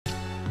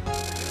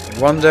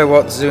Wonder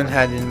what Zune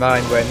had in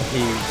mind when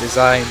he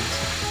designed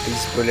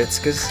these bullets,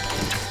 because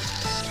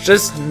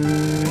just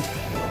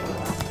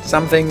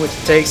something which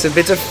takes a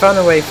bit of fun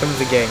away from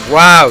the game.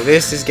 Wow,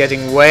 this is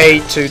getting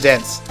way too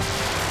dense.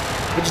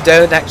 But you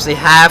don't actually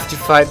have to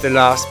fight the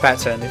last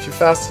pattern if you're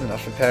fast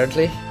enough,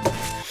 apparently.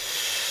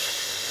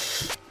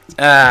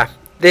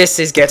 This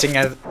is getting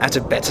at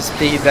a better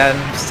speed than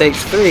stage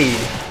 3.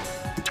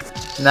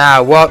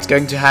 Now, what's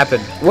going to happen?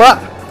 What?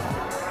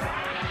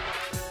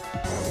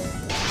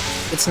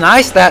 It's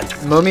nice that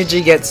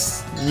Momiji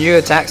gets new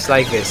attacks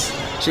like this.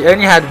 She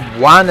only had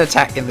one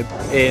attack in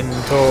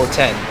Tour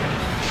 10.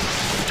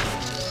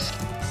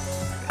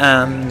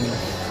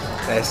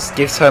 This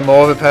gives her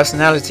more of a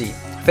personality.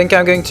 I think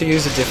I'm going to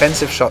use a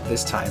defensive shot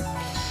this time.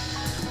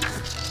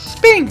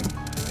 Bing!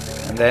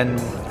 And then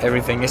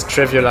everything is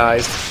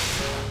trivialized.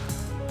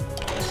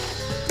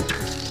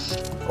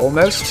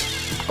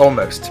 Almost?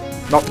 Almost.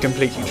 Not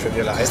completely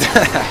trivialized.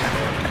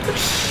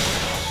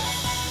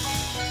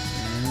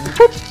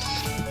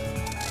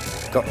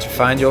 Got to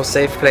find your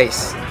safe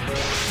place.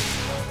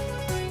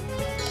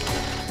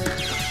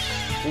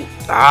 Ooh.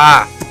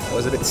 Ah! I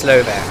was a bit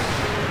slow there.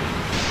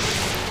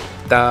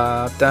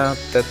 Da, da,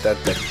 da, da,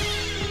 da.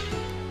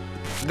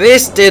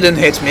 This didn't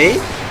hit me!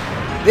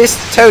 This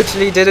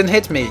totally didn't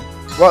hit me!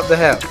 What the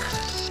hell?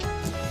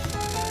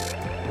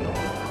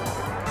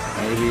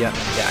 Maybe,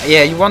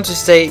 yeah, you want to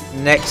stay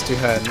next to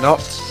her,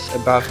 not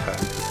above her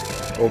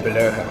or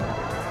below her,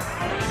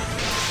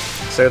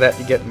 so that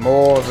you get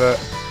more of a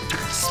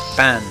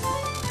span,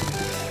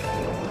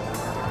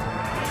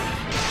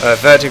 a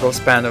vertical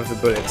span of the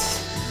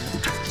bullets.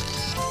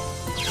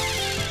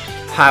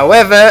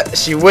 However,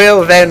 she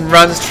will then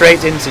run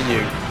straight into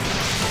you.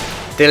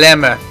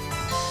 Dilemma.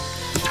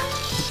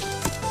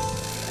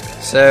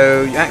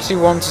 So you actually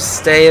want to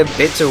stay a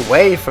bit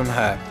away from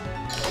her,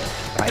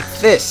 like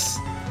this.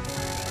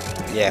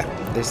 Yeah,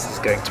 this is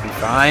going to be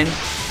fine.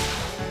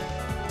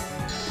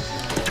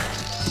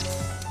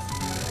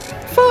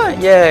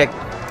 Fine, yeah,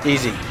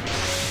 easy.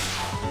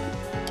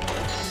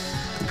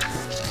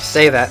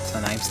 Say that,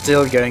 and I'm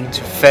still going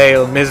to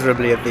fail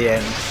miserably at the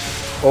end.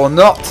 Or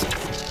not,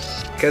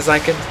 because I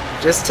can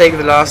just take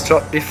the last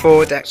shot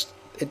before it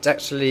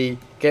actually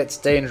gets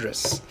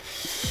dangerous.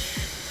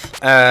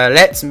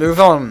 Let's move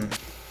on.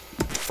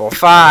 For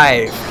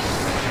 5.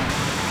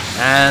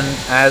 And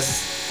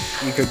as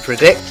you could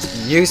predict,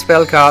 new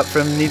spell card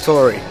from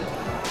Nitori.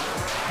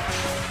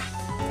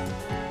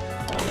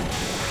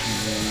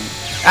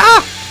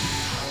 Ah!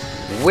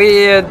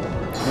 Weird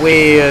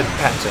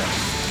pattern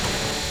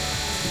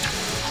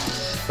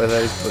for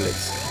those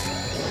bullets.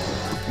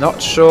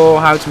 Not sure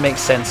how to make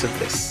sense of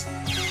this.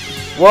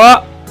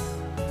 What?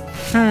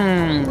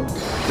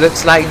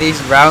 Looks like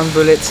these round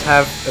bullets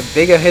have a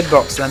bigger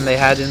hitbox than they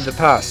had in the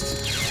past.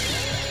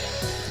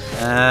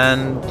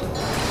 And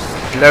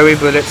glowy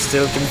bullets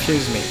still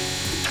confuse me.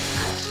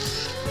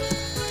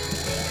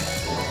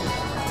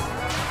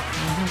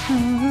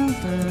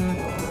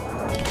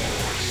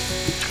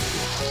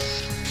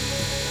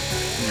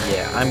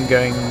 Yeah, I'm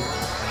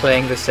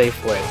playing the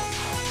safe way.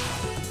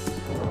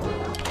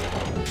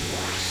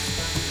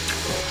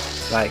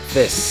 Like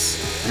this.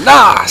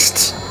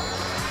 Last!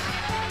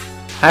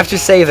 I have to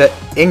say that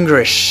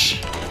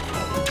English,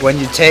 when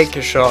you take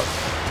a shot,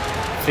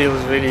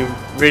 feels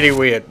really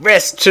weird.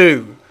 Rest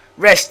 2,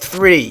 rest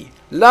 3,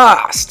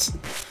 last!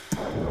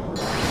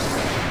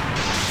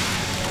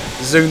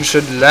 Zune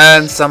should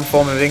learn some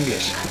form of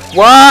English.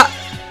 What?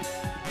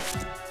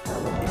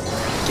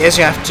 Guess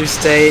you have to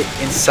stay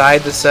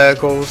inside the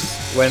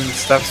circles when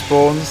stuff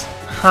spawns.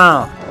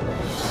 Huh.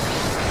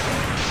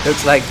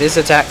 Looks like this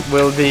attack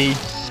will be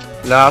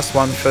last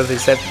one for the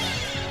set.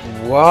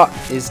 What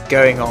is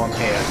going on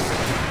here?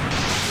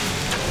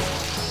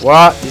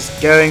 What is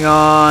going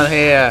on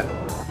here?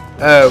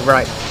 Oh,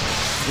 right.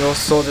 You're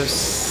sort of...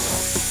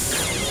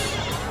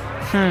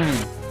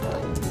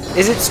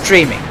 Is it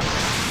streaming?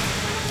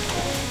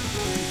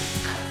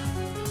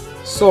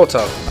 Sort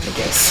of, I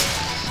guess.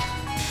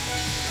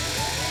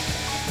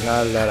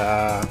 La la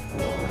la.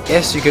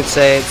 Guess you could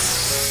say it's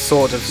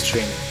sort of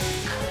streaming.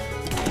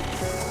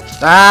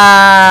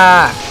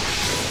 Ah!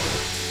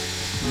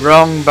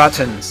 Wrong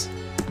buttons.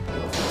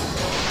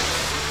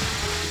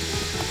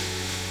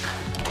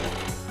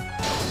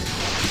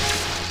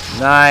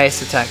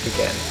 Nice attack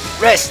again.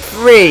 Rest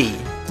 3!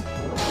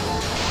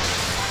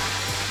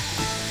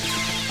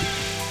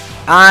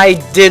 I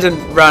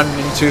didn't run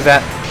into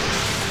that.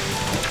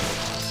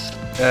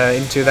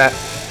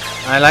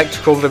 I like to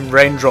call them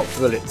raindrop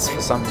bullets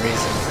for some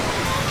reason.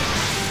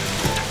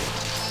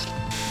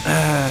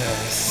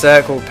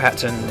 Circle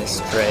pattern is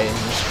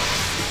strange.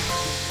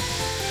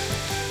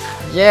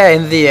 Yeah,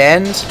 in the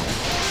end.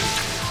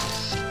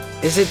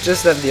 Is it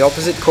just that the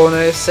opposite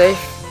corner is safe?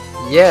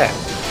 Yeah.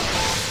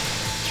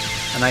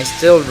 And I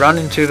still run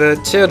into the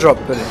teardrop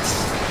bullets.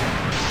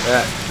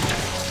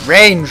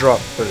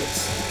 Raindrop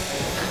bullets.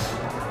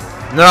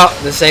 Not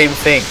the same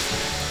thing.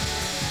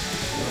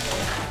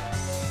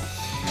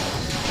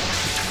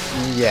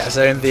 Yeah,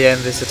 so in the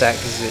end this attack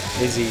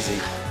is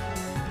easy.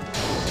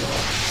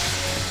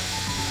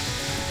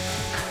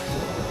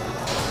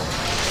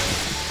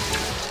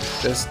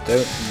 Just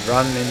don't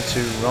run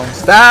into wrong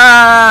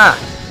stuff.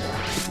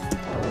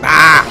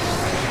 Ah!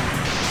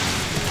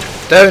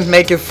 Don't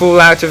make a fool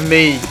out of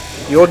me.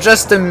 You're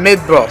just a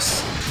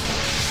mid-boss.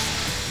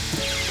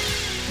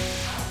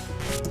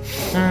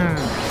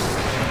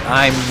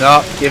 I'm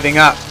not giving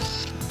up.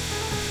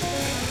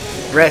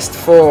 Rest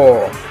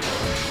 4.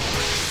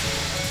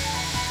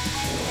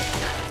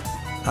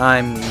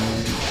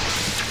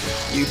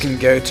 You can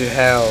go to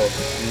hell,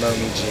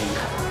 Momiji.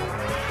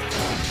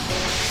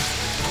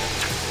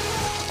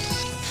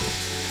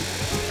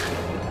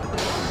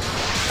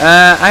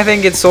 I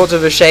think it's sort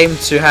of a shame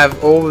to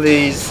have all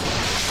these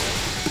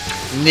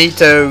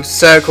neato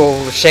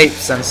circle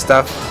shapes and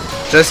stuff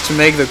just to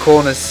make the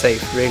corners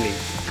safe, really.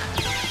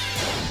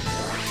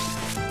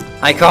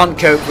 I can't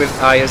cope with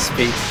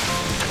ISP.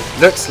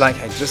 Looks like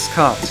I just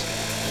can't.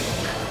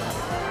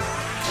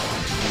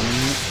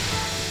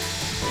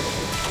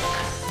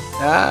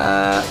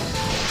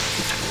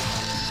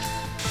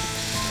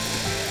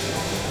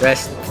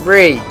 Rest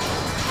 3.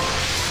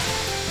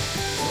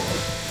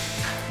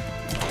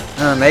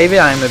 Maybe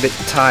I'm a bit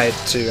tired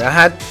too.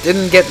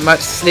 Didn't get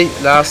much sleep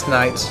last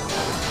night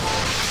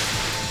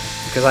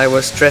because I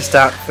was stressed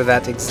out for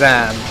that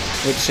exam,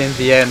 which in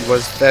the end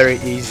was very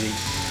easy.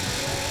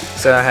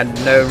 So I had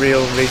no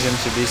real reason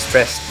to be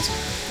stressed.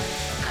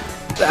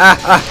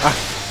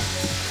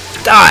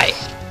 Die!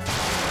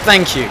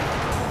 Thank you.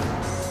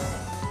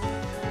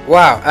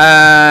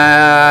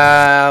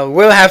 Wow.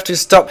 We'll have to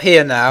stop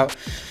here now.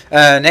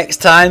 Next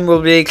time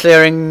we'll be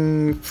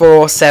clearing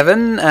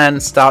 4-7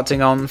 and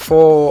starting on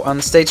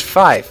stage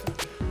 5.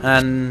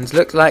 And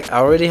look like I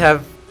already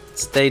have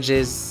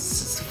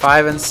stages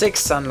 5 and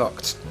 6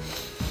 unlocked.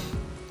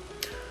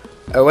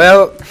 Oh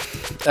well.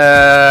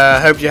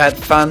 Hope you had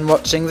fun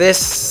watching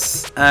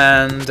this,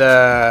 and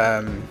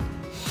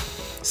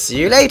see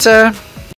you later.